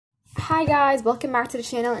Hi guys, welcome back to the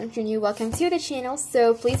channel, and if you're new, welcome to the channel.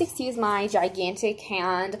 So please excuse my gigantic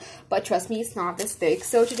hand, but trust me, it's not this big.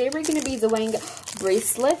 So today we're going to be doing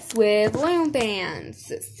bracelets with loom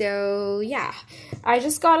bands. So yeah, I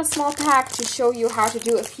just got a small pack to show you how to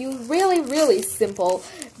do a few really simple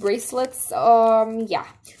bracelets. Yeah,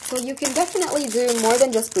 so you can definitely do more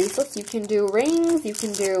than just bracelets. You can do rings, you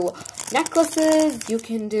can do necklaces, you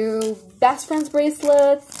can do best friends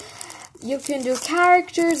bracelets. You can do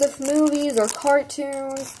characters of movies or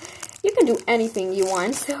cartoons. You can do anything you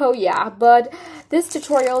want. So yeah, but this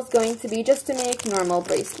tutorial is going to be just to make normal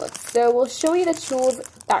bracelets. So we'll show you the tools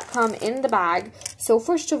that come in the bag. So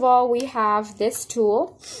first of all, we have this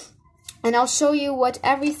tool, and I'll show you what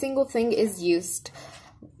every single thing is used.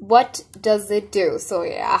 What does it do? So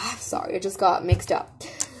yeah, sorry, it just got mixed up.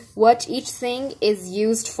 What each thing is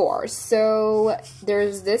used for. So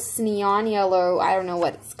there's this neon yellow, I don't know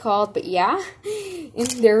what it's called, but yeah. And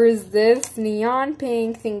there is this neon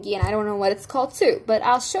pink thingy, and I don't know what it's called too, but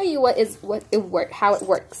I'll show you how it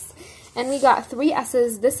works. And we got 3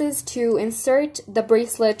 S's. This is to insert the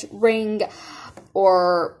bracelet, ring,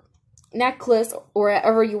 or necklace, or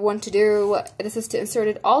whatever you want to do. This is to insert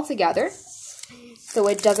it all together so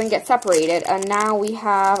it doesn't get separated. And now we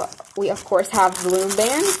of course have loom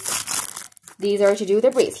bands. These are to do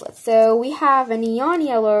the bracelets. So we have a neon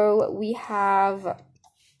yellow, we have,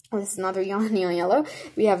 oh, this is another neon yellow,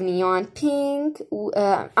 we have neon pink,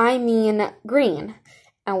 green,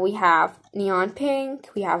 and we have neon pink,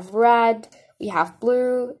 we have red, we have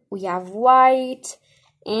blue, we have white,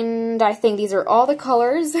 and I think these are all the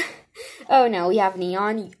colors. Oh no, we have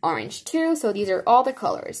neon orange too, so these are all the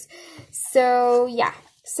colors. So yeah,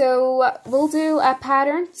 so we'll do a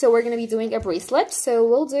pattern. So we're going to be doing a bracelet, so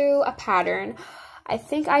we'll do a pattern. I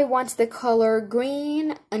think I want the color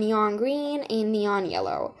green, a neon green, and neon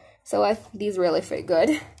yellow. So these really fit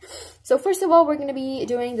good. So first of all, we're going to be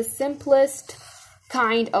doing the simplest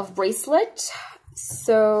kind of bracelet.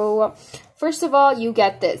 So first of all, you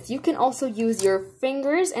get this. You can also use your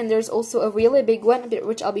fingers, and there's also a really big one,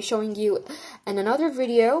 which I'll be showing you in another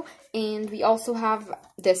video. And we also have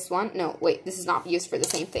this one. No, wait, this is not used for the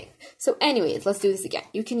same thing. So anyways, let's do this again.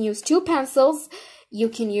 You can use 2 pencils, you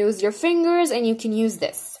can use your fingers, and you can use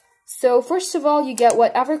this. So first of all, you get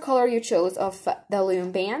whatever color you chose of the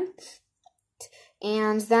loom band.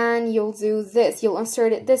 And then you'll do this. You'll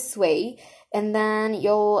insert it this way. And then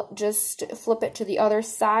you'll just flip it to the other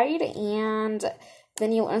side, and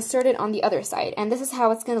then you'll insert it on the other side. And this is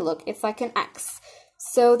how it's going to look. It's like an X.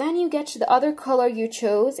 So then you get to the other color you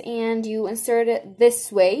chose, and you insert it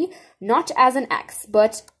this way, not as an X,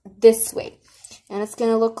 but this way. And it's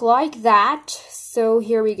going to look like that. So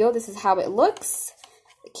here we go. This is how it looks.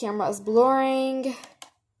 The camera is blurring.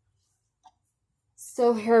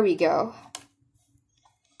 So here we go.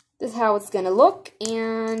 This is how it's going to look,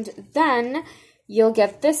 and then you'll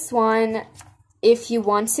get this one if you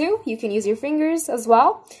want to. You can use your fingers as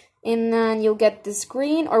well, and then you'll get this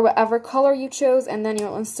green or whatever color you chose, and then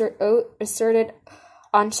you'll insert it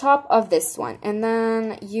on top of this one, and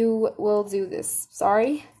then you will do this.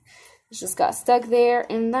 Sorry, it just got stuck there,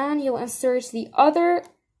 and then you'll insert the other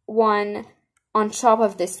one on top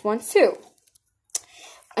of this one too.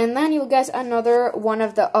 And then you'll get another one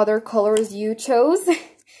of the other colors you chose.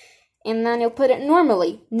 And then you'll put it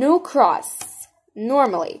normally, no cross,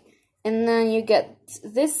 normally. And then you get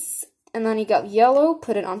this, and then you got yellow,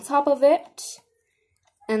 put it on top of it.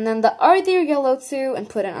 And then the other yellow too, and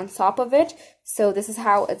put it on top of it. So this is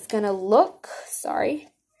how it's gonna look, sorry.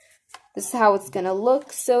 This is how it's gonna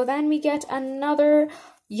look. So then we get another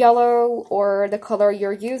yellow, or the color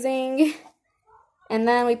you're using. And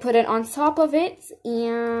then we put it on top of it,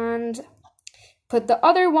 and put the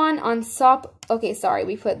other one on top. Okay, sorry,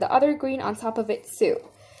 we put the other green on top of it too.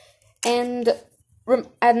 And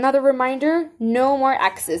another reminder, no more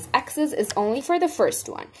X's. X's is only for the first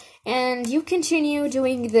one. And you continue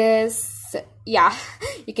doing this. Yeah,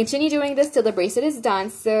 you continue doing this till the bracelet is done.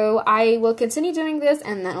 So I will continue doing this,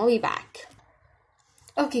 and then I'll be back.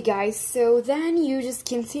 Okay guys, so then you just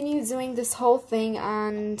continue doing this whole thing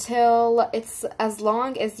until it's as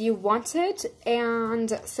long as you want it,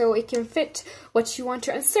 and so it can fit what you want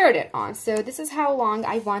to insert it on. So this is how long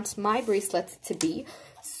I want my bracelet to be.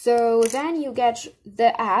 So then you get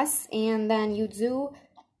the S, and then you do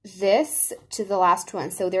this to the last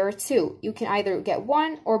one. So there are 2. You can either get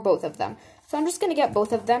one or both of them. So I'm just going to get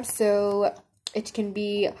both of them so it can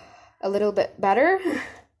be a little bit better.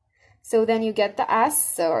 So then you get the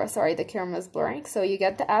S, so sorry, the camera is blurring. So you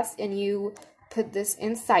get the S, and you put this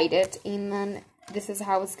inside it, and then this is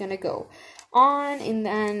how it's gonna go on. And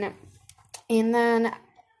then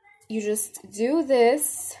you just do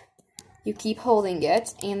this you keep holding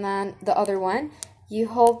it, and then the other one, you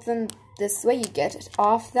hold them this way, you get it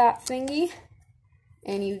off that thingy,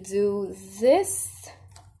 and you do this.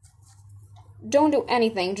 Don't do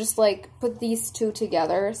anything, just like put these two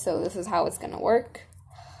together. So this is how it's gonna work.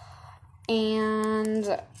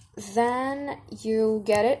 And then you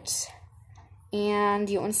get it, and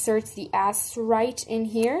you insert the S right in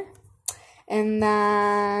here, and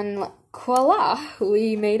then voila,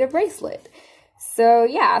 we made a bracelet. So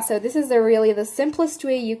yeah, so this is really the simplest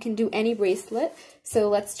way you can do any bracelet. So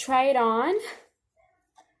let's try it on.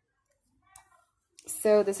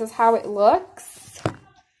 So this is how it looks.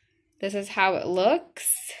 This is how it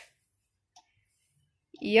looks.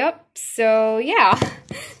 Yep, so yeah,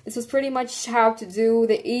 this was pretty much how to do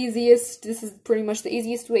the easiest, this is pretty much the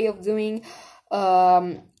easiest way of doing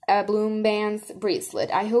a Bloom Bands bracelet.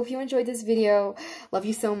 I hope you enjoyed this video. Love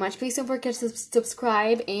you so much. Please don't forget to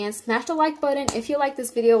subscribe and smash the like button if you like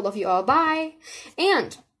this video. Love you all. Bye.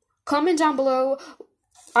 And comment down below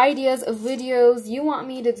ideas of videos you want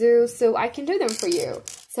me to do so I can do them for you.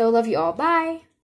 So love you all. Bye.